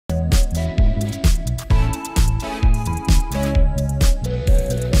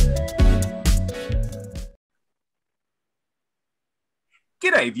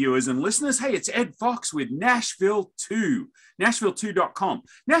G'day, viewers and listeners. Hey, it's Ed Fox with Nashville2, Nashville2.com.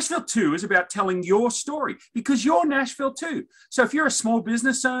 Nashville2 is about telling your story because you're Nashville too. So if you're a small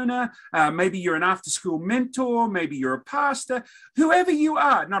business owner, maybe you're an after-school mentor, maybe you're a pastor, whoever you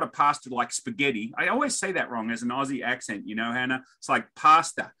are, not a pastor like spaghetti. I always say that wrong as an Aussie accent, you know, Hannah. It's like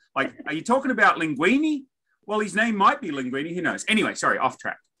pasta. Like, are you talking about linguine? Well, his name might be Linguini. Who knows? Anyway, sorry, off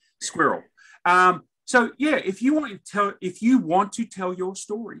track. Squirrel. So yeah, if you want to tell your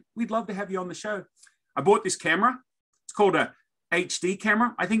story, we'd love to have you on the show. I bought this camera. It's called a HD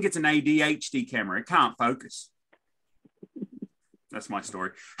camera. I think it's an ADHD camera. It can't focus. That's my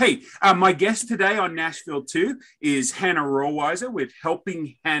story. Hey, my guest today on Nashville 2 is Hannah Rawiszer with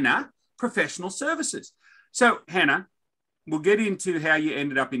Helping Hannah Professional Services. So Hannah, we'll get into how you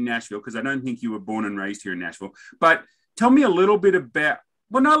ended up in Nashville because I don't think you were born and raised here in Nashville. But tell me a little bit about.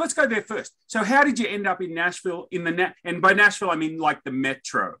 Well, no, let's go there first. So how did you end up in Nashville and by Nashville, I mean like the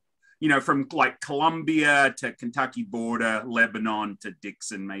metro, you know, from like Columbia to Kentucky border, Lebanon to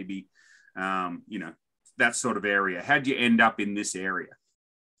Dixon, maybe, you know, that sort of area. How'd you end up in this area?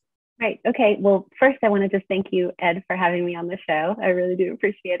 Right. Okay. Well, first, I want to just thank you, Ed, for having me on the show. I really do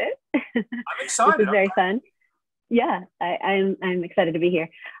appreciate it. I'm excited. This is very fun. Yeah, I'm excited to be here.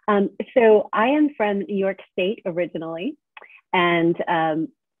 So I am from New York State originally. And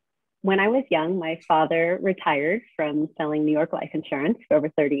when I was young, my father retired from selling New York life insurance for over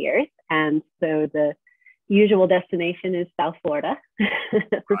 30 years. And so the usual destination is South Florida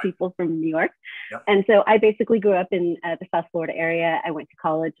for people from New York. Yep. And so I basically grew up in the South Florida area. I went to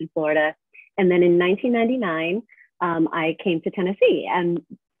college in Florida. And then in 1999, I came to Tennessee. And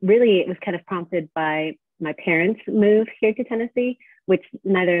really, it was kind of prompted by my parents' move here to Tennessee, which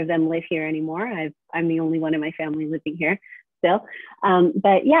neither of them live here anymore. I'm the only one in my family living here still.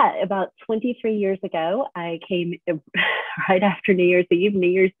 But yeah, about 23 years ago, I came right after New Year's Eve, New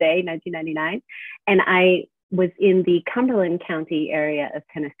Year's Day, 1999. And I was in the Cumberland County area of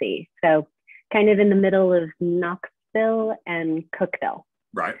Tennessee. So kind of in the middle of Knoxville and Cookeville.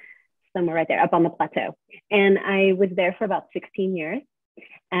 Right. Somewhere right there up on the plateau. And I was there for about 16 years.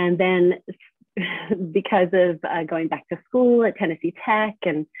 And then because of going back to school at Tennessee Tech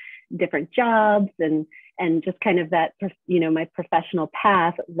and different jobs and just kind of that, you know, my professional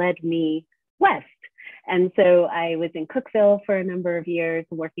path led me west. And so I was in Cookeville for a number of years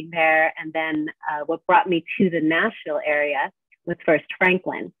working there. And then what brought me to the Nashville area was first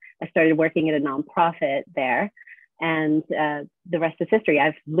Franklin. I started working at a nonprofit there. And the rest is history.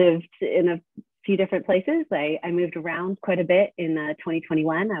 I've lived in a few different places. I moved around quite a bit in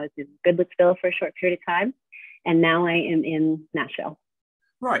 2021. I was in Goodlettsville for a short period of time. And now I am in Nashville.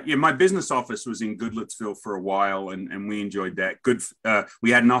 Right. Yeah. My business office was in Goodlettsville for a while and we enjoyed that. We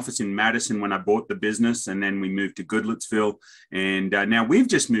had an office in Madison when I bought the business and then we moved to Goodlettsville and now we've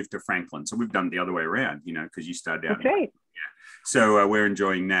just moved to Franklin. So we've done it the other way around, you know, because you started out. That's right. Yeah. So we're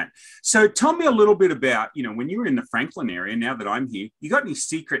enjoying that. So tell me a little bit about, you know, when you were in the Franklin area, now that I'm here, you got any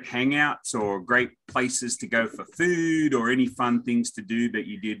secret hangouts or great places to go for food or any fun things to do that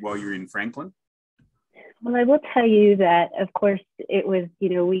you did while you were in Franklin? Well, I will tell you that, of course, it was, you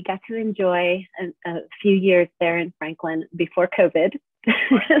know, we got to enjoy a few years there in Franklin before COVID.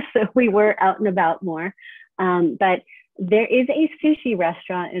 So we were out and about more. But there is a sushi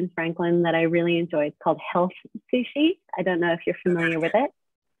restaurant in Franklin that I really enjoy. It's called Health Sushi. I don't know if you're familiar with it.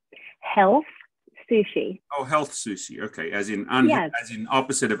 Health Sushi. Oh, Health Sushi. Okay. As in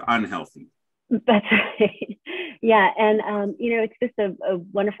opposite of unhealthy. That's right. Yeah. And, you know, it's just a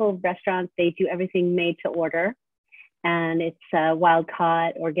wonderful restaurant. They do everything made to order. And it's wild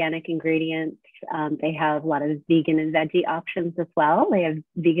caught, organic ingredients. They have a lot of vegan and veggie options as well. They have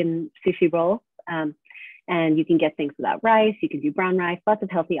vegan sushi rolls. And you can get things without rice. You can do brown rice, lots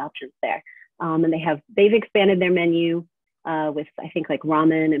of healthy options there. And they've expanded their menu with, I think, like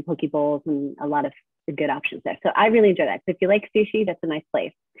ramen and poke bowls and a lot of good options there. So I really enjoy that. So if you like sushi, that's a nice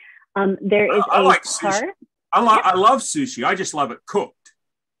place. There is I like sushi. I love sushi. I just love it cooked.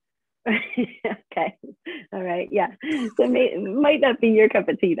 Okay. All right. Yeah. So it might not be your cup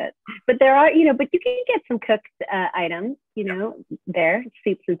of tea then. But there are, you know, but you can get some cooked items, you know, there,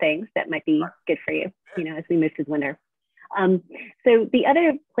 soups and things that might be good for you, you know, as we move to the winter. So the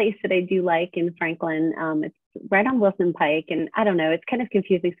other place that I do like in Franklin, it's right on Wilson Pike. And I don't know, it's kind of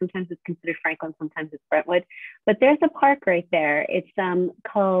confusing. Sometimes it's considered Franklin, sometimes it's Brentwood. But there's a park right there. It's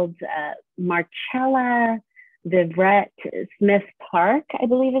called Marcella Vivrette Smith Park, I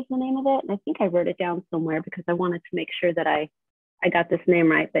believe is the name of it. And I think I wrote it down somewhere because I wanted to make sure that I got this name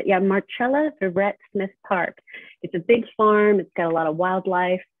right. But yeah, Marcella Vivrette Smith Park. It's a big farm. It's got a lot of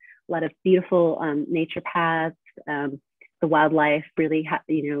wildlife, a lot of beautiful nature paths, the wildlife really,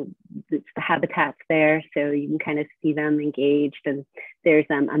 the habitats there, so you can kind of see them engaged. And there's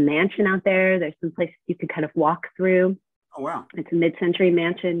a mansion out there. There's some places you can kind of walk through. Oh, wow. It's a mid-century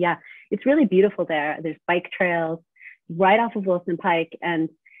mansion. Yeah, it's really beautiful there. There's bike trails right off of Wilson Pike, and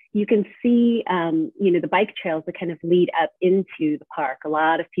you can see, the bike trails that kind of lead up into the park. A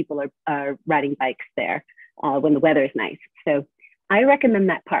lot of people are riding bikes there when the weather is nice. So I recommend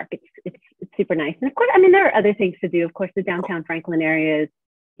that park. It's super nice. And of course, I mean, there are other things to do. Of course, the downtown Franklin area is,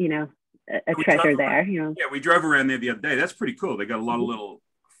 a treasure there. Yeah, we drove around there the other day. That's pretty cool. They got a lot of little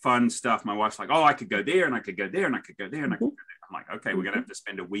fun stuff. My wife's like, oh, I could go there and I could go there and I could go there and I could go there. I'm like, okay, we're going to have to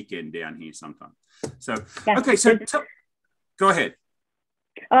spend a weekend down here sometime. So, yeah. Okay, so go ahead.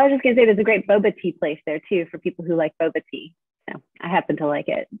 Oh, I was just going to say there's a great boba tea place there too for people who like boba tea. So I happen to like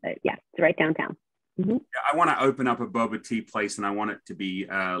it, but yeah, it's right downtown. Mm-hmm. I want to open up a boba tea place, and I want it to be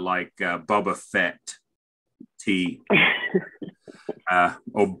like Boba Fett tea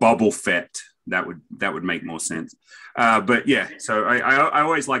or Bubble Fett. That would make more sense. But yeah, so I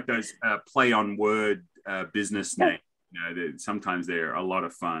always like those play on word business names. Sometimes they're a lot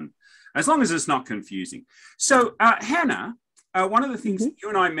of fun, as long as it's not confusing. So Hannah, one of the things that you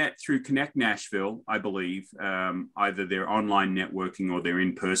and I met through Connect Nashville, I believe, either their online networking or their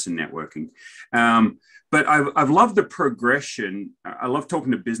in-person networking. But I've loved the progression. I love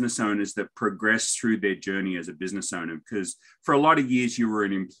talking to business owners that progress through their journey as a business owner, because for a lot of years you were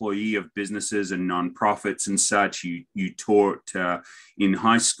an employee of businesses and nonprofits and such. You taught in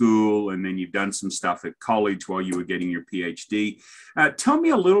high school, and then you've done some stuff at college while you were getting your PhD. Tell me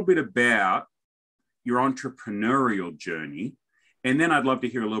a little bit about your entrepreneurial journey, and then I'd love to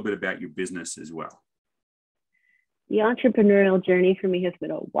hear a little bit about your business as well. The entrepreneurial journey for me has been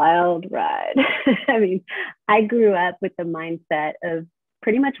a wild ride. I mean, I grew up with the mindset of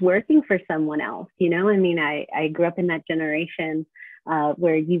pretty much working for someone else. I grew up in that generation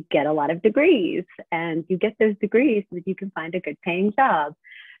where you get a lot of degrees, and you get those degrees so that you can find a good paying job.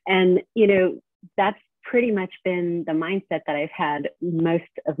 And, that's pretty much been the mindset that I've had most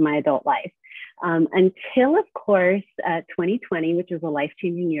of my adult life. Until, of course, 2020, which was a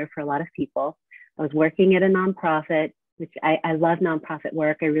life-changing year for a lot of people. I was working at a nonprofit, which I love nonprofit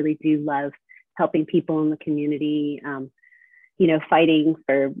work. I really do love helping people in the community, fighting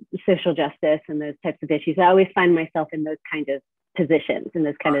for social justice and those types of issues. I always find myself in those kind of positions, in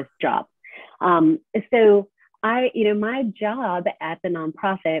those kind of jobs. So my job at the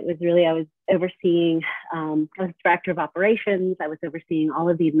nonprofit was really, I was overseeing, I was director of operations. I was overseeing all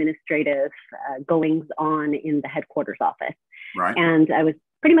of the administrative goings on in the headquarters office. Right. And I was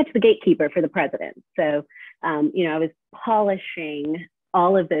pretty much the gatekeeper for the president. So, I was polishing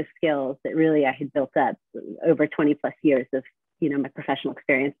all of those skills that really I had built up over 20 plus years of, my professional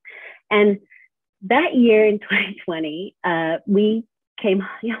experience. And that year in 2020, we came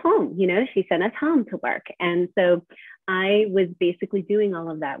home, she sent us home to work. And so I was basically doing all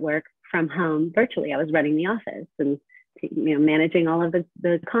of that work from home virtually. I was running the office and, managing all of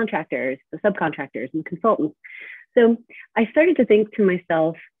the contractors, the subcontractors and consultants. So I started to think to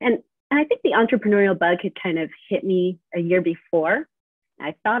myself, and I think the entrepreneurial bug had kind of hit me a year before.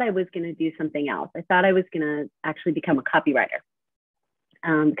 I thought I was going to do something else. I thought I was going to actually become a copywriter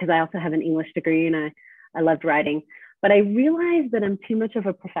because I also have an English degree and I loved writing. But I realized that I'm too much of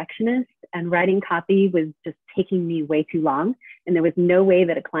a perfectionist, and writing copy was just taking me way too long. And there was no way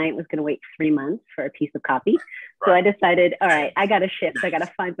that a client was going to wait 3 months for a piece of copy. Right. So I decided, all right, I got to shift. I got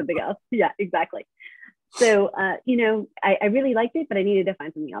to find something else. Yeah, exactly. So, I really liked it, but I needed to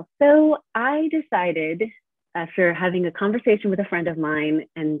find something else. So I decided, after having a conversation with a friend of mine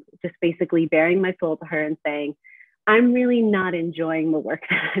and just basically bearing my soul to her and saying, I'm really not enjoying the work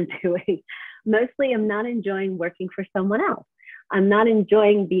that I'm doing. Mostly, I'm not enjoying working for someone else. I'm not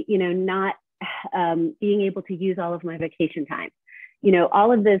enjoying not being able to use all of my vacation time.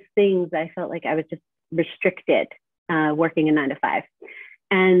 All of those things, I felt like I was just restricted working a 9 to 5.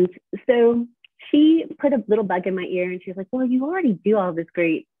 And so she put a little bug in my ear, and she was like, well, you already do all this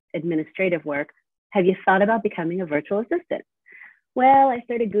great administrative work. Have you thought about becoming a virtual assistant? Well, I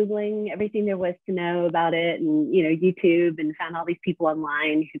started Googling everything there was to know about it, and, YouTube, and found all these people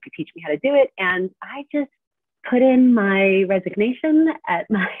online who could teach me how to do it. And I just put in my resignation at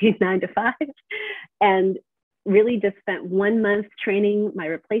my 9 to 5 and really just spent 1 month training my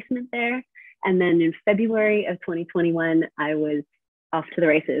replacement there. And then in February of 2021, I was off to the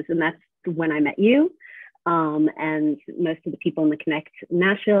races. And that's when I met you and most of the people in the Connect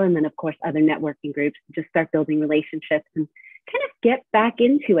Nashville, and then of course other networking groups, just start building relationships and kind of get back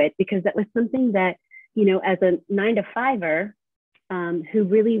into it, because that was something that, as a 9 to 5er who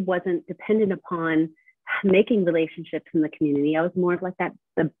really wasn't dependent upon making relationships in the community. I was more of like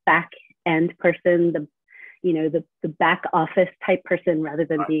the back end person, the back office type person rather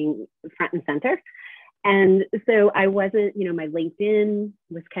than being front and center. And so I wasn't, my LinkedIn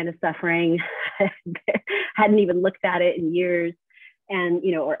was kind of suffering. Hadn't even looked at it in years and,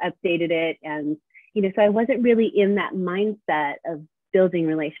 or updated it. And, so I wasn't really in that mindset of building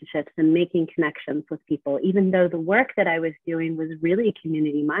relationships and making connections with people, even though the work that I was doing was really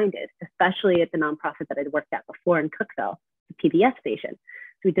community minded, especially at the nonprofit that I'd worked at before in Cookville, the PBS station.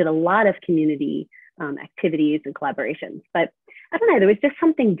 So we did a lot of community activities and collaborations, but I don't know, there was just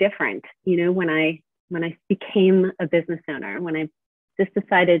something different, when I became a business owner, when I just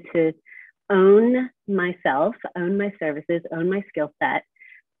decided to own myself, own my services, own my skill set,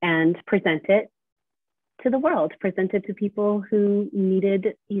 and present it to the world, present it to people who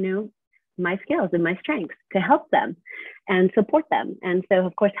needed, my skills and my strengths to help them and support them. And so,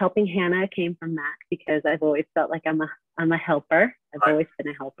 of course, helping Hannah came from that because I've always felt like I'm a helper. I've always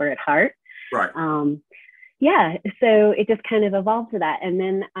been a helper at heart. Right. Yeah, so it just kind of evolved to that. And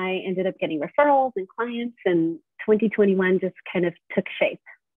then I ended up getting referrals and clients, and 2021 just kind of took shape.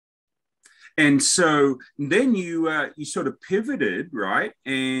 And so then you sort of pivoted, right,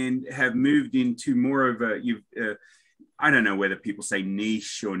 and have moved into more of I don't know whether people say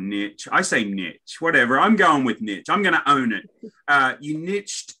niche or niche. I say niche, whatever. I'm going with niche. I'm going to own it. You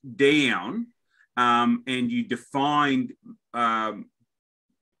niched down and you defined,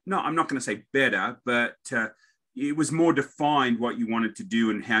 no, I'm not going to say better, but it was more defined what you wanted to do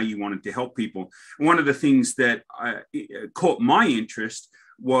and how you wanted to help people. One of the things that caught my interest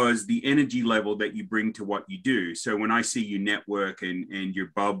was the energy level that you bring to what you do. So when I see you network and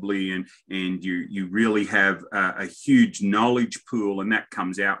you're bubbly and you really have a huge knowledge pool, and that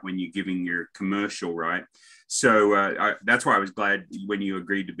comes out when you're giving your commercial, right? So that's why I was glad when you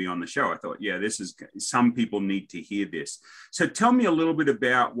agreed to be on the show. I thought, yeah, some people need to hear this. So tell me a little bit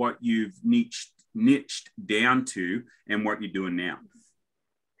about what you've niched down to and what you're doing now.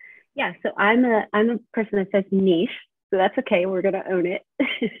 Yeah, so I'm a person that says niche. So that's okay. We're going to own it.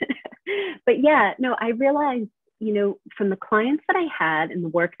 But yeah, no, I realized, from the clients that I had and the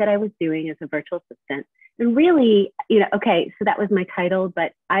work that I was doing as a virtual assistant, and really, okay, so that was my title,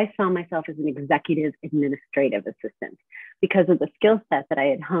 but I saw myself as an executive administrative assistant because of the skill set that I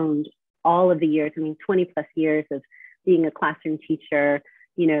had honed all of the years. 20 plus years of being a classroom teacher,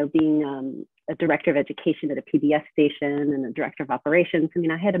 being a director of education at a PBS station and a director of operations.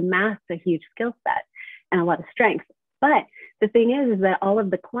 I had amassed a huge skill set and a lot of strengths. But the thing is that all of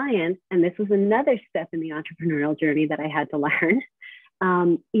the clients, and this was another step in the entrepreneurial journey that I had to learn,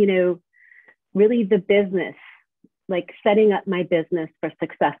 really the business, like setting up my business for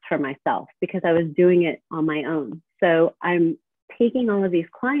success for myself, because I was doing it on my own. So I'm taking all of these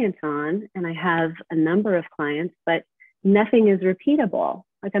clients on, and I have a number of clients, but nothing is repeatable.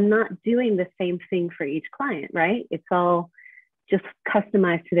 Like I'm not doing the same thing for each client, right? It's all just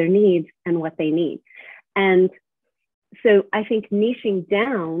customized to their needs and what they need. And so I think niching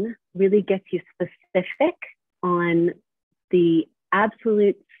down really gets you specific on the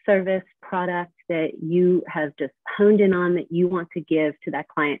absolute service product that you have just honed in on that you want to give to that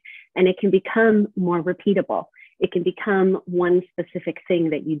client. And it can become more repeatable. It can become one specific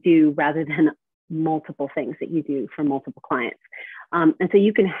thing that you do rather than multiple things that you do for multiple clients. And so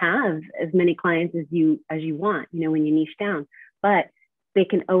you can have as many clients as you want, when you niche down, but they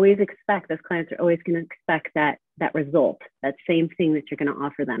can always expect, those clients are always going to expect that result, that same thing that you're going to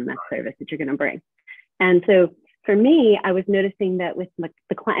offer them, that service that you're going to bring. And so for me, I was noticing that with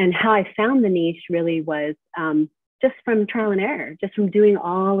the client, and how I found the niche really was just from trial and error, just from doing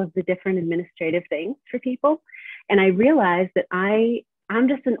all of the different administrative things for people. And I realized that I'm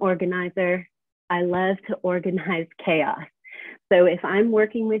just an organizer. I love to organize chaos. So if I'm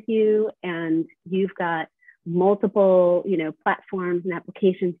working with you and you've got multiple, platforms and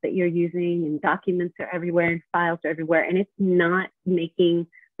applications that you're using, and documents are everywhere and files are everywhere, and it's not making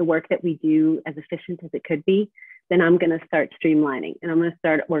the work that we do as efficient as it could be, then I'm going to start streamlining and I'm going to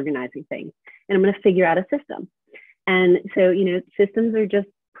start organizing things, and I'm going to figure out a system. And so, systems are just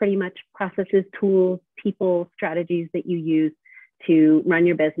pretty much processes, tools, people, strategies that you use to run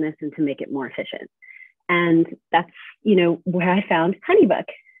your business and to make it more efficient. And that's, where I found HoneyBook.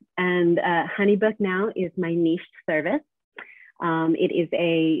 And HoneyBook now is my niche service. It is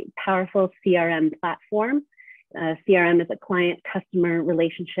a powerful CRM platform. CRM is a client customer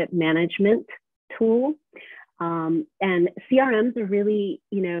relationship management tool. And CRMs are really,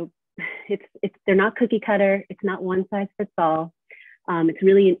 they're not cookie cutter. It's not one size fits all. It's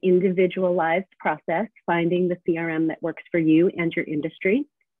really an individualized process, finding the CRM that works for you and your industry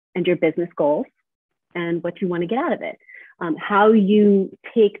and your business goals. and what you want to get out of it. How you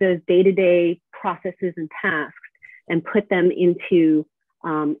take those day-to-day processes and tasks and put them into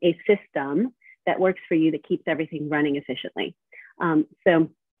a system that works for you, that keeps everything running efficiently. So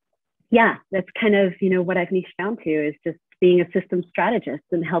yeah, that's kind of, what I've niched down to, is just being a system strategist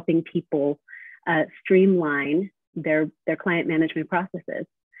and helping people streamline their client management processes,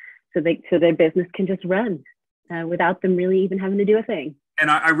 so their business can just run without them really even having to do a thing. And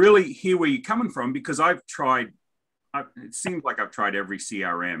I really hear where you're coming from, because it seems like I've tried every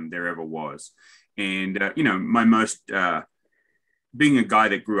CRM there ever was. And, my most, being a guy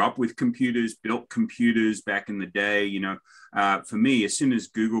that grew up with computers, built computers back in the day, for me, as soon as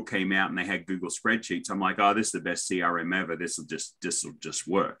Google came out and they had Google spreadsheets, I'm like, oh, this is the best CRM ever. This will just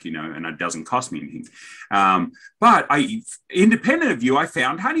work, and it doesn't cost me anything. But independent of you, I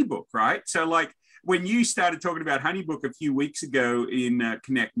found HoneyBook, right? So like, when you started talking about HoneyBook a few weeks ago in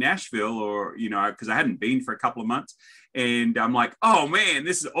Connect Nashville, or, because I hadn't been for a couple of months, and I'm like, oh man,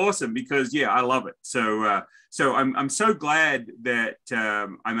 this is awesome, because I love it. So I'm so glad that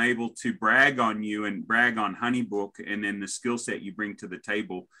I'm able to brag on you and brag on HoneyBook, and then the skill set you bring to the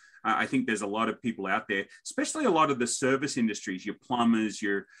table. I think there's a lot of people out there, especially a lot of the service industries, your plumbers,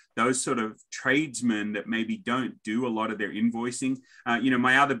 those sort of tradesmen that maybe don't do a lot of their invoicing.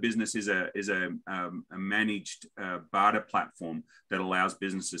 My other business is a managed barter platform that allows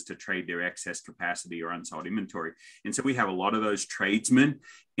businesses to trade their excess capacity or unsold inventory. And so we have a lot of those tradesmen,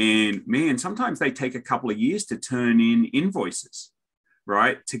 and man, sometimes they take a couple of years to turn in invoices,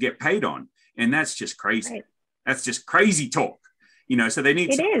 right, to get paid on. And that's just crazy. Right. That's just crazy talk. So they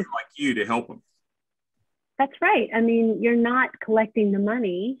need someone like you to help them. That's right. I mean, you're not collecting the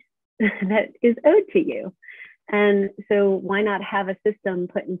money that is owed to you. And so why not have a system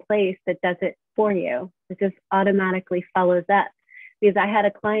put in place that does it for you? It just automatically follows up. Because I had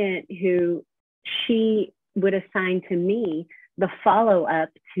a client who, she would assign to me the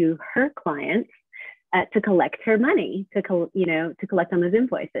follow-up to her clients to collect her money, to collect on those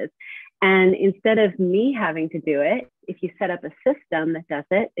invoices. And instead of me having to do it, if you set up a system that does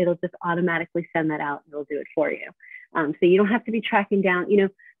it, it'll just automatically send that out and it'll do it for you. So you don't have to be tracking down,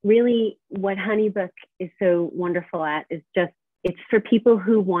 really what HoneyBook is so wonderful at is just, it's for people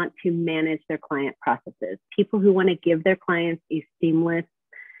who want to manage their client processes, people who want to give their clients a seamless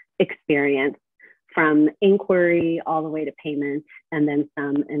experience from inquiry all the way to payment, and then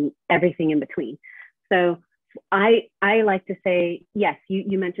some, and everything in between. So I like to say, yes,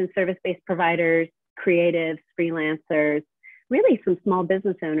 you mentioned service-based providers, creatives, freelancers, really some small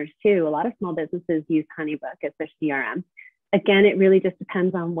business owners too. A lot of small businesses use HoneyBook as their CRM. Again, it really just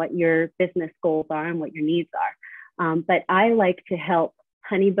depends on what your business goals are and what your needs are. But I like to help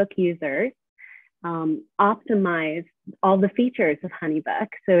HoneyBook users optimize all the features of HoneyBook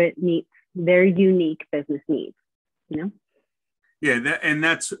so it meets their unique business needs. Yeah,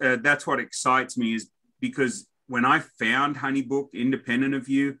 that's what excites me, is because when I found HoneyBook independent of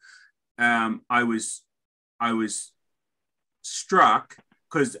you, I was struck,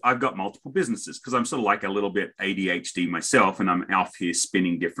 because I've got multiple businesses, because I'm sort of like a little bit ADHD myself, and I'm off here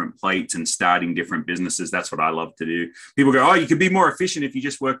spinning different plates and starting different businesses. That's what I love to do. People go, oh, you could be more efficient if you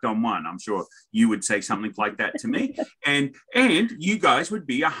just worked on one. I'm sure you would say something like that to me. And you guys would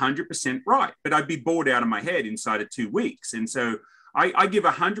be 100% right, but I'd be bored out of my head inside of 2 weeks. And so I give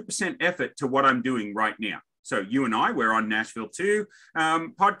 100% effort to what I'm doing right now. So you and we're on Nashville2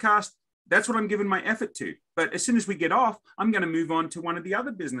 podcast. That's what I'm giving my effort to. But as soon as we get off, I'm going to move on to one of the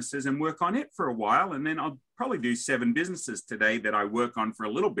other businesses and work on it for a while. And then I'll probably do 7 businesses today that I work on for a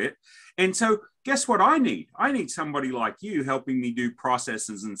little bit. And so guess what I need? I need somebody like you helping me do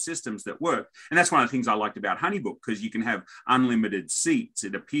processes and systems that work. And that's one of the things I liked about HoneyBook, because you can have unlimited seats,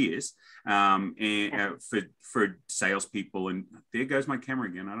 it appears, for salespeople. And there goes my camera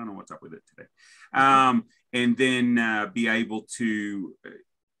again. I don't know what's up with it today. And then be able to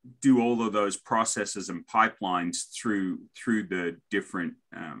do all of those processes and pipelines through the different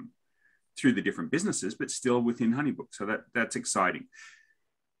businesses, but still within HoneyBook. So that's exciting.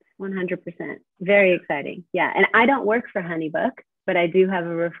 100%. Very exciting. Yeah. And I don't work for HoneyBook, but I do have a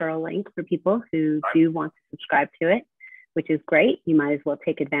referral link for people who do want to subscribe to it, which is great. You might as well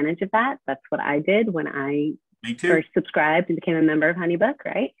take advantage of that. That's what I did when I first subscribed and became a member of HoneyBook,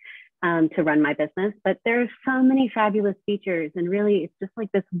 right? To run my business. But there are so many fabulous features, and really it's just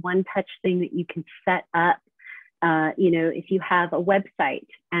like this one touch thing that you can set up. If you have a website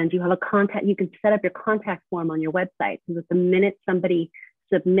and you have a contact, you can set up your contact form on your website, so that the minute somebody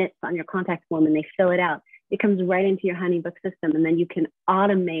submits on your contact form and they fill it out, it comes right into your HoneyBook system, and then you can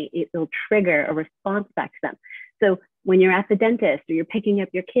automate it. It'll trigger a response back to them. So when you're at the dentist or you're picking up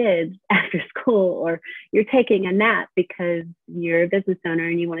your kids after school, or you're taking a nap because you're a business owner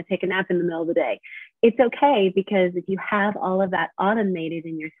and you want to take a nap in the middle of the day, it's okay, because if you have all of that automated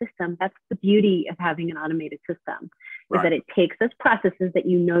in your system, that's the beauty of having an automated system, is that it takes those processes that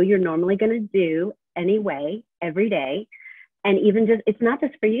you know you're normally going to do anyway, every day. And even just, it's not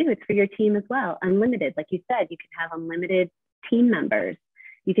just for you, it's for your team as well. Unlimited, like you said, you can have unlimited team members.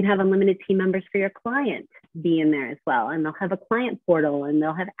 You can have unlimited team members for your client be in there as well. And they'll have a client portal and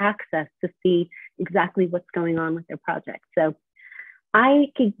they'll have access to see exactly what's going on with their project. So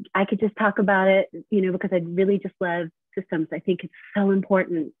I could just talk about it, you know, because I really just love systems. I think it's so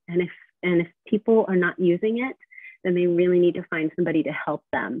important. And if people are not using it, then they really need to find somebody to help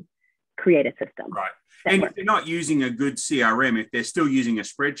them create a system. Right. And if they're not using a good CRM, if they're still using a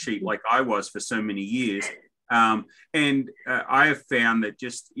spreadsheet like I was for so many years, I have found that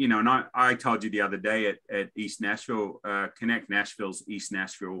just, you know, and I told you the other day at East Nashville, Connect Nashville's East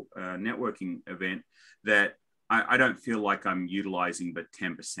Nashville networking event, that I don't feel like I'm utilizing but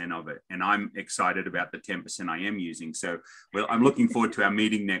 10% of it. And I'm excited about the 10% I am using. So I'm looking forward to our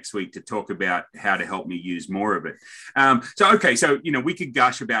meeting next week to talk about how to help me use more of it. So, you know, we could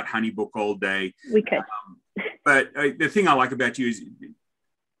gush about HoneyBook all day. We could. But the thing I like about you is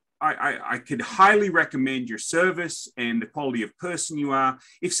I could highly recommend your service and the quality of person you are.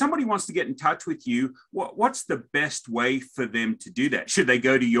 If somebody wants to get in touch with you, what's the best way for them to do that? Should they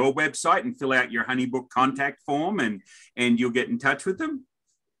go to your website and fill out your HoneyBook contact form and you'll get in touch with them?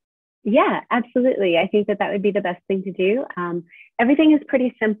 Yeah, absolutely. I think that would be the best thing to do. Everything is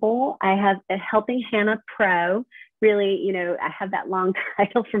pretty simple. I have a Helping Hannah Pro. Really, you know, I have that long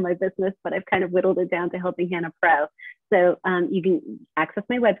title for my business, but I've kind of whittled it down to Helping Hannah Pro. So you can access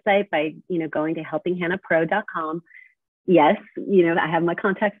my website by, you know, going to helpinghannahpro.com. Yes, you know, I have my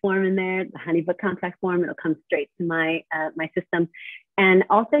contact form in there, the HoneyBook contact form. It'll come straight to my my system. And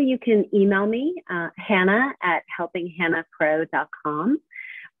also you can email me, hannah@helpinghannahpro.com.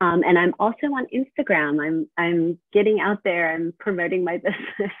 And I'm also on Instagram. I'm getting out there and promoting my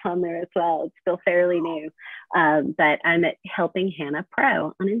business on there as well. It's still fairly new, but I'm at Helping Hannah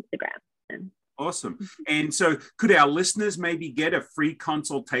Pro on Instagram. Awesome. And so could our listeners maybe get a free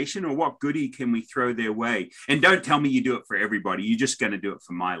consultation, or what goodie can we throw their way? And don't tell me you do it for everybody. You're just going to do it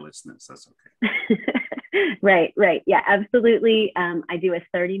for my listeners. That's okay. Right. Yeah, absolutely. I do a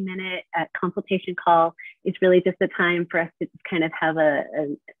 30-minute consultation call. It's really just a time for us to just kind of have a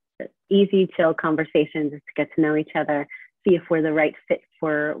easy, chill conversation, just to get to know each other, see if we're the right fit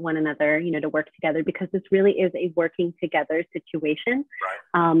for one another, you know, to work together, because this really is a working together situation.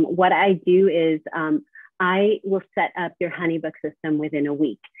 Right. What I do is I will set up your HoneyBook system within a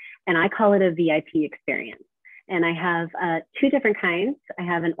week, and I call it a VIP experience. And I have two different kinds. I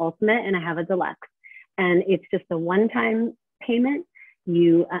have an ultimate and I have a deluxe. And it's just a one-time payment.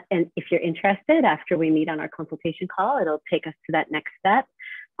 And if you're interested, after we meet on our consultation call, it'll take us to that next step.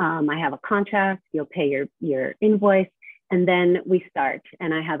 I have a contract, you'll pay your invoice, and then we start.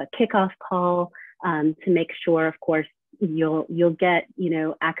 And I have a kickoff call to make sure, of course, you'll get, you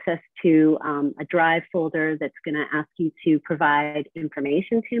know, access to a Drive folder that's going to ask you to provide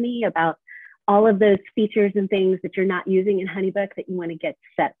information to me about all of those features and things that you're not using in HoneyBook that you want to get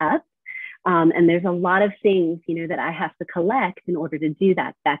set up. And there's a lot of things, you know, that I have to collect in order to do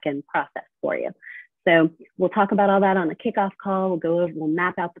that back-end process for you. So we'll talk about all that on the kickoff call. We'll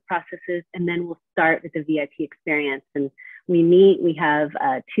map out the processes, and then we'll start with the VIP experience. And we have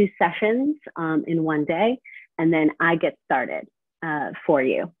 2 sessions in one day, and then I get started for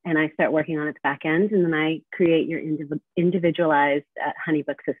you. And I start working on its back end, and then I create your individualized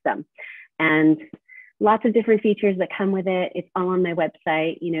HoneyBook system. And lots of different features that come with it. It's all on my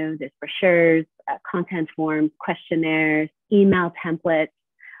website. You know, there's brochures, content forms, questionnaires, email templates,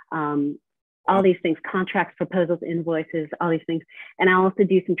 all these things, contracts, proposals, invoices, all these things. And I also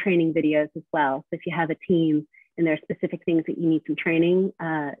do some training videos as well. So if you have a team and there are specific things that you need some training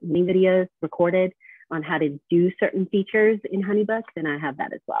videos recorded on how to do certain features in HoneyBook, then I have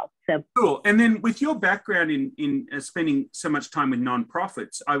that as well. So cool. And then with your background in spending so much time with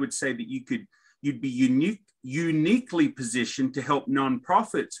nonprofits, I would say that you'd be uniquely positioned to help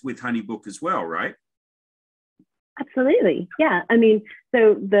nonprofits with HoneyBook as well, right? Absolutely. Yeah. I mean,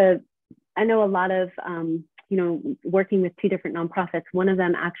 I know a lot of, you know, working with 2 different nonprofits. One of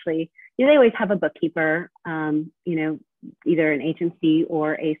them actually, you know, they always have a bookkeeper, you know, either an agency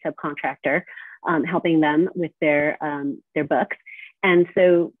or a subcontractor, helping them with their books. And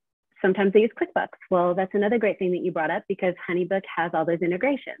so sometimes they use QuickBooks. Well, that's another great thing that you brought up, because HoneyBook has all those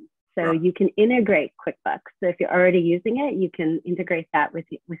integrations. So you can integrate QuickBooks. So if you're already using it, you can integrate that with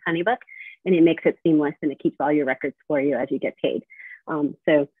HoneyBook. and it makes it seamless, and it keeps all your records for you as you get paid.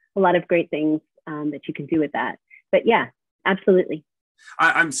 So a lot of great things that you can do with that. But yeah, absolutely.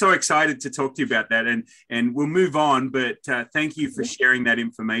 I'm so excited to talk to you about that, and we'll move on. But thank you for sharing that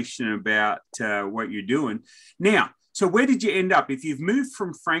information about what you're doing. Now, so where did you end up? If you've moved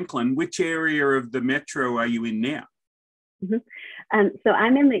from Franklin, which area of the metro are you in now? So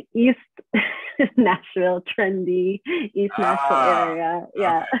I'm in the East Nashville, trendy East Nashville area.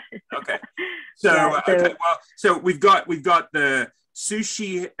 Yeah. Okay. So, okay. Well, so we've got the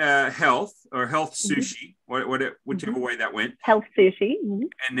sushi health or health sushi, whichever way that went. Health sushi.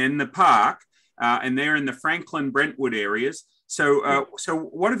 And then the park, and they're in the Franklin, Brentwood areas. So, so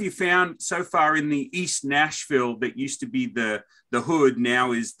what have you found so far in the East Nashville that used to be the hood,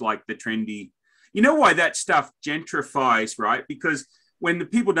 now is like the trendy? You know why that stuff gentrifies, right? Because when the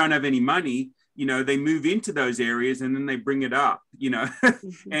people don't have any money, you know, they move into those areas and then they bring it up, you know,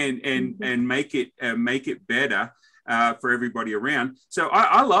 and make it better for everybody around. So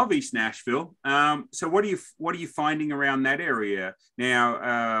I love East Nashville. So what are you finding around that area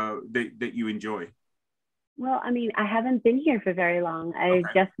now that you enjoy? Well, I mean, I haven't been here for very long. I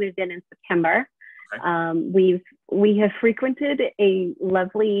just moved in September. Okay. We have frequented a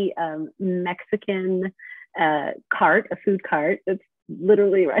lovely Mexican cart, a food cart that's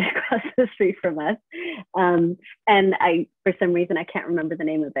literally right across the street from us. And for some reason, I can't remember the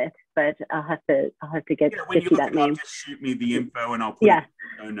name of it, but I'll have to get you that name. Just shoot me the info and I'll put it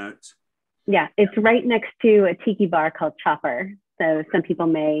in the notes. Yeah, it's right next to a tiki bar called Chopper. So some people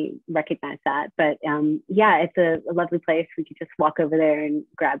may recognize that, but yeah, it's a lovely place. We could just walk over there and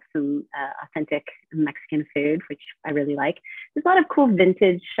grab some authentic Mexican food, which I really like. There's a lot of cool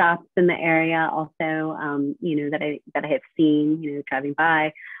vintage shops in the area also, you know, that I have seen, you know, driving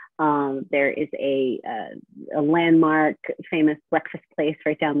by. There is a landmark famous breakfast place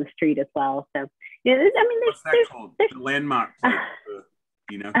right down the street as well. So, you know, I mean, there's the landmark place.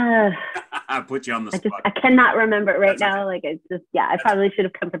 You know, I put you on the spot. I cannot remember it right now. Like, it's just, yeah, I probably should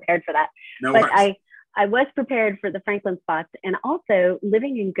have come prepared for that. No but worries. I was prepared for the Franklin spots. And also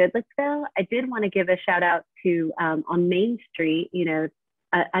living in Goodlettsville, I did want to give a shout out to on Main Street. You know,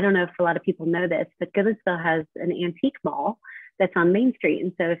 I don't know if a lot of people know this, but Goodlettsville has an antique mall that's on Main Street.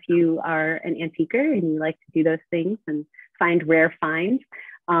 And so if you are an antiquer and you like to do those things and find rare finds,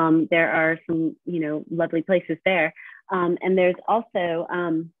 there are some, you know, lovely places there. And there's also,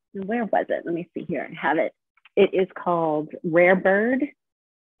 where was it? Let me see here. I have it. It is called Rare Bird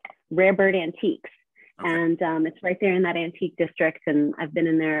Antiques. Okay. And it's right there in that antique district. And I've been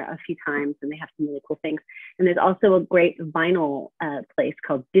in there a few times and they have some really cool things. And there's also a great vinyl place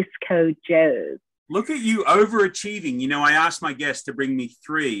called Disco Joe's. Look at you overachieving. You know, I asked my guests to bring me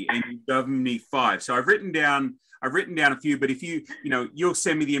 3 and you've given me 5. So I've written down a few, but if you'll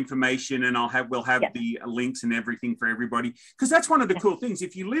send me the information and we'll have the links and everything for everybody. Because that's one of the cool things.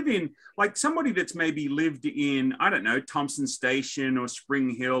 If you live in, like, somebody that's maybe lived in, I don't know, Thompson Station or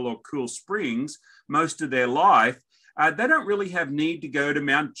Spring Hill or Cool Springs most of their life, they don't really have need to go to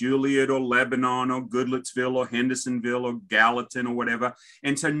Mount Juliet or Lebanon or Goodlettsville or Hendersonville or Gallatin or whatever.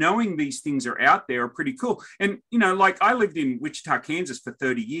 And so knowing these things are out there are pretty cool. And, you know, like, I lived in Wichita, Kansas for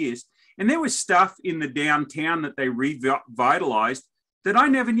 30 years. And there was stuff in the downtown that they revitalized that I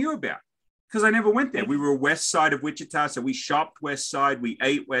never knew about because I never went there. We were west side of Wichita, so we shopped west side, we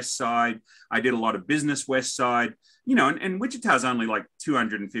ate west side. I did a lot of business west side, you know, and Wichita's only like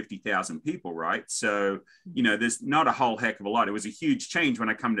 250,000 people, right? So, you know, there's not a whole heck of a lot. It was a huge change when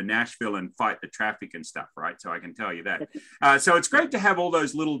I come to Nashville and fight the traffic and stuff, right? So I can tell you that. So it's great to have all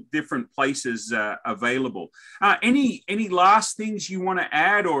those little different places available. Any last things you want to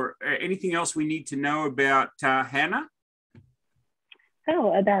add or anything else we need to know about Hannah?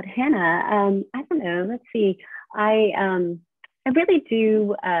 Oh, about Hannah. I don't know. Let's see. I really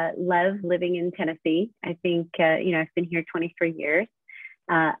do love living in Tennessee. I think, you know, I've been here 23 years.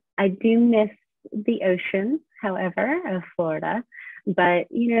 I do miss the ocean, however, of Florida. But,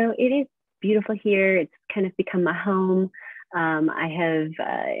 you know, it is beautiful here. It's kind of become my home. I have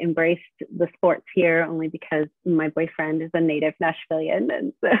embraced the sports here only because my boyfriend is a native Nashvilleian.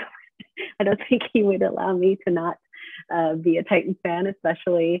 And so I don't think he would allow me to not be a Titans fan,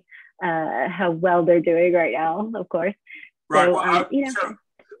 especially how well they're doing right now, of course. Right. So, well, you know, so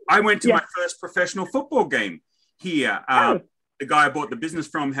I went to my first professional football game here. The guy I bought the business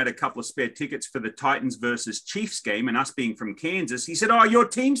from had a couple of spare tickets for the Titans versus Chiefs game, and us being from Kansas, he said, "Oh, your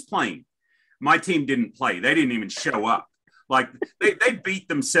team's playing." My team didn't play. They didn't even show up. Like they beat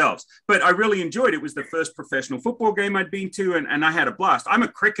themselves. But I really enjoyed it. It was the first professional football game I'd been to, and I had a blast. I'm a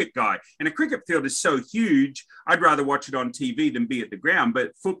cricket guy, and a cricket field is so huge, I'd rather watch it on TV than be at the ground.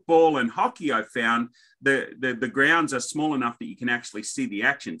 But football and hockey, I found the grounds are small enough that you can actually see the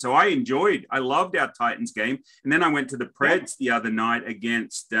action. So I loved our Titans game. And then I went to the Preds the other night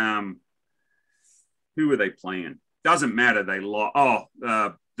against, who were they playing? Doesn't matter. They lost.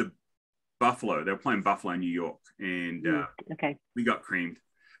 The Buffalo. They were playing Buffalo, New York. And we got creamed.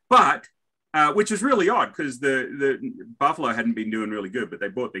 But, which was really odd because the Buffalo hadn't been doing really good, but they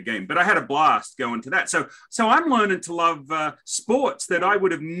bought their game. But I had a blast going to that. So I'm learning to love sports that I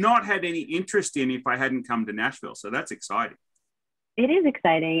would have not had any interest in if I hadn't come to Nashville. So that's exciting. It is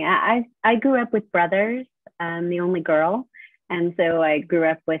exciting. I grew up with brothers. I'm the only girl. And so I grew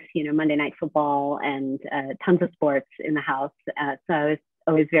up with, Monday Night Football and tons of sports in the house. So I was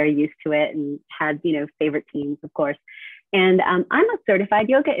always very used to it and had, favorite teams, of course. And I'm a certified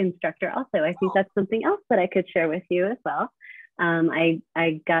yoga instructor also. I think that's something else that I could share with you as well. I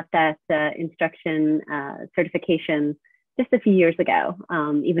got that instruction certification just a few years ago,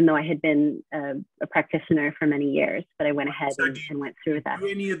 even though I had been a practitioner for many years, but I went ahead and went through with that.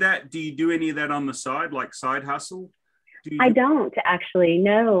 Do you do any of that on the side, like side hustle? I don't actually,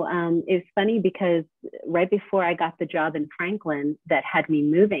 no. It's funny because right before I got the job in Franklin that had me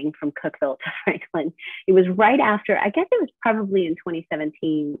moving from Cookeville to Franklin, it was right after, I guess it was probably in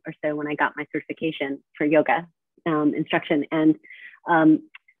 2017 or so when I got my certification for yoga instruction. And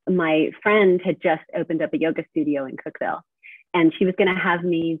my friend had just opened up a yoga studio in Cookeville, and she was going to have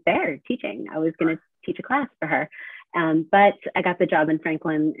me there teaching. I was going to teach a class for her. But I got the job in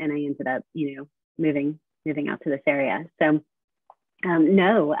Franklin and I ended up, moving out to this area. So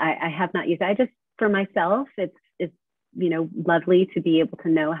no, I have not used it. I just, for myself, it's lovely to be able to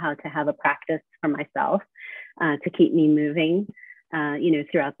know how to have a practice for myself to keep me moving,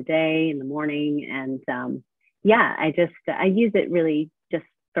 throughout the day, in the morning. And I use it really just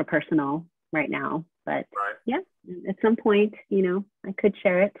for personal right now. But at some point, I could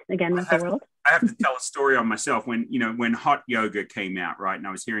share it again with the world. I have to tell a story on myself when hot yoga came out, right? And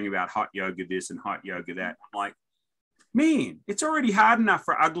I was hearing about hot yoga this and hot yoga that. I'm like, man, it's already hard enough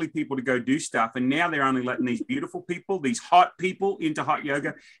for ugly people to go do stuff. And now they're only letting these beautiful people, these hot people into hot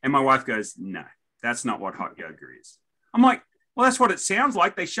yoga. And my wife goes, no, that's not what hot yoga is. I'm like, well, that's what it sounds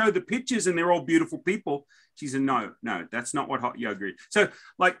like. They show the pictures and they're all beautiful people. She said, no, that's not what hot yoga is. So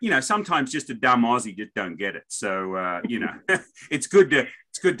sometimes just a dumb Aussie just don't get it. So, it's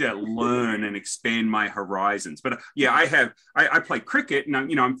good to learn and expand my horizons. But I play cricket and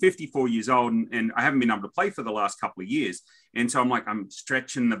I'm 54 years old and I haven't been able to play for the last couple of years. And so I'm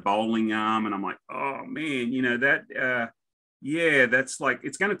stretching the bowling arm and I'm like, oh man, that's like,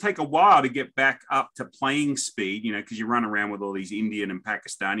 it's going to take a while to get back up to playing speed, because you run around with all these Indian and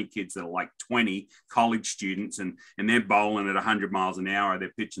Pakistani kids that are like 20 college students and they're bowling at 100 miles an hour.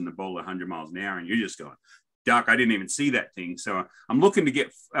 They're pitching the ball at 100 miles an hour and you're just going, duck, I didn't even see that thing. So I'm looking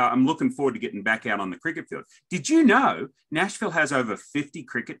forward to getting back out on the cricket field. Did you know Nashville has over 50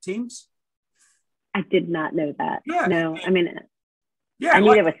 cricket teams? I did not know that. Yeah. No, I mean, I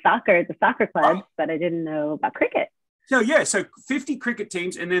knew there was soccer, the soccer club, but I didn't know about cricket. So 50 cricket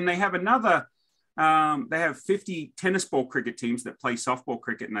teams, and then they have another, they have 50 tennis ball cricket teams that play softball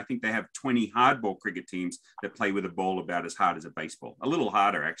cricket, and I think they have 20 hardball cricket teams that play with a ball about as hard as a baseball. A little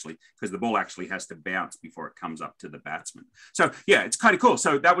harder, actually, because the ball actually has to bounce before it comes up to the batsman. So, it's kind of cool.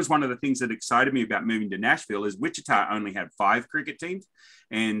 So that was one of the things that excited me about moving to Nashville is Wichita only had 5 cricket teams.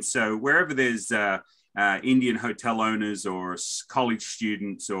 And so wherever there's Indian hotel owners or college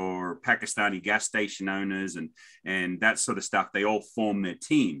students or Pakistani gas station owners and that sort of stuff, they all form their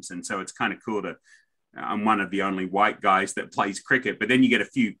teams. And so it's kind of cool I'm one of the only white guys that plays cricket, but then you get a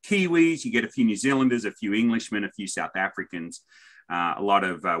few Kiwis, you get a few New Zealanders, a few Englishmen, a few South Africans, a lot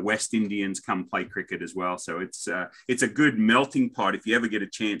of West Indians come play cricket as well. So it's a good melting pot. If you ever get a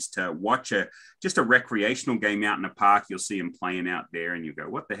chance to watch just a recreational game out in a park, you'll see them playing out there and you go,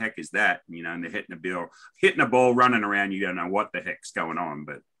 what the heck is that? And they're hitting a ball, running around. You don't know what the heck's going on.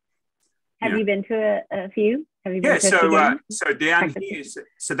 But have you been to a few? Have you been to so down here,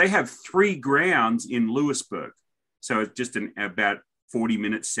 so they have 3 grounds in Lewisburg. So it's just about 40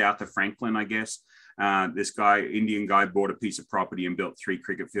 minutes south of Franklin, I guess. This Indian guy bought a piece of property and built 3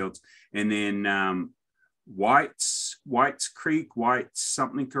 cricket fields. And then White's Creek, White's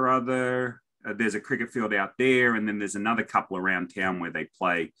something or other. There's a cricket field out there. And then there's another couple around town where they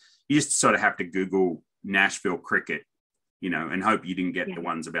play. You just sort of have to Google Nashville cricket, and hope you didn't get the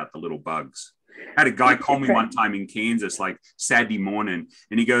ones about the little bugs. I had a guy call me one time in Kansas, like Saturday morning,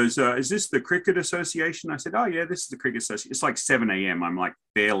 and he goes, is this the Cricket Association? I said, oh, yeah, this is the Cricket Association. It's like 7 a.m. I'm like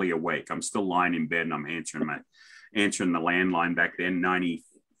barely awake. I'm still lying in bed and I'm answering the landline back then,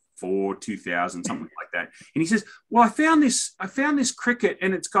 94, 2000, something like that. And he says, well, I found this cricket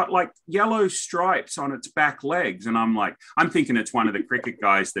and it's got like yellow stripes on its back legs. And I'm thinking it's one of the cricket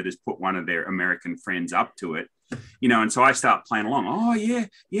guys that has put one of their American friends up to it. And so I start playing along. Oh, yeah,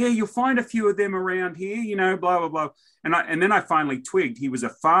 you'll find a few of them around here, blah, blah, blah. And then I finally twigged he was a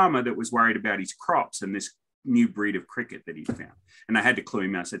farmer that was worried about his crops and this new breed of cricket that he found. And I had to clue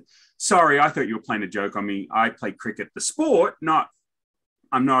him out. I said, sorry, I thought you were playing a joke on me. I play cricket, the sport,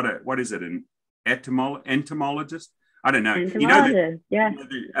 I'm not an entomologist? I don't know. Entomologist,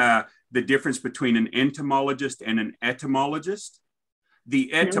 The difference between an entomologist and an etymologist?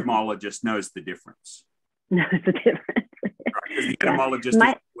 The etymologist knows the difference. No, it's a difference. Right, the etymologist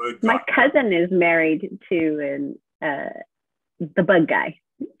my cousin is married to the bug guy.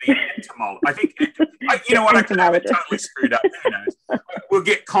 The entomologist. I think, you know what, I could have it totally screwed up. Who knows? We'll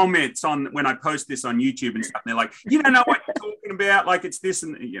get comments on when I post this on YouTube and stuff. And they're like, you don't know what you're talking about. Like it's this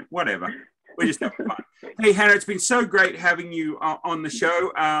and whatever. We're just having fun. Hey, Hannah, it's been so great having you on the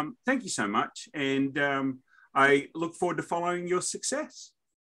show. Thank you so much. And I look forward to following your success.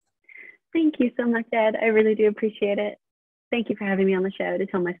 Thank you so much, Ed. I really do appreciate it. Thank you for having me on the show to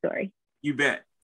tell my story. You bet.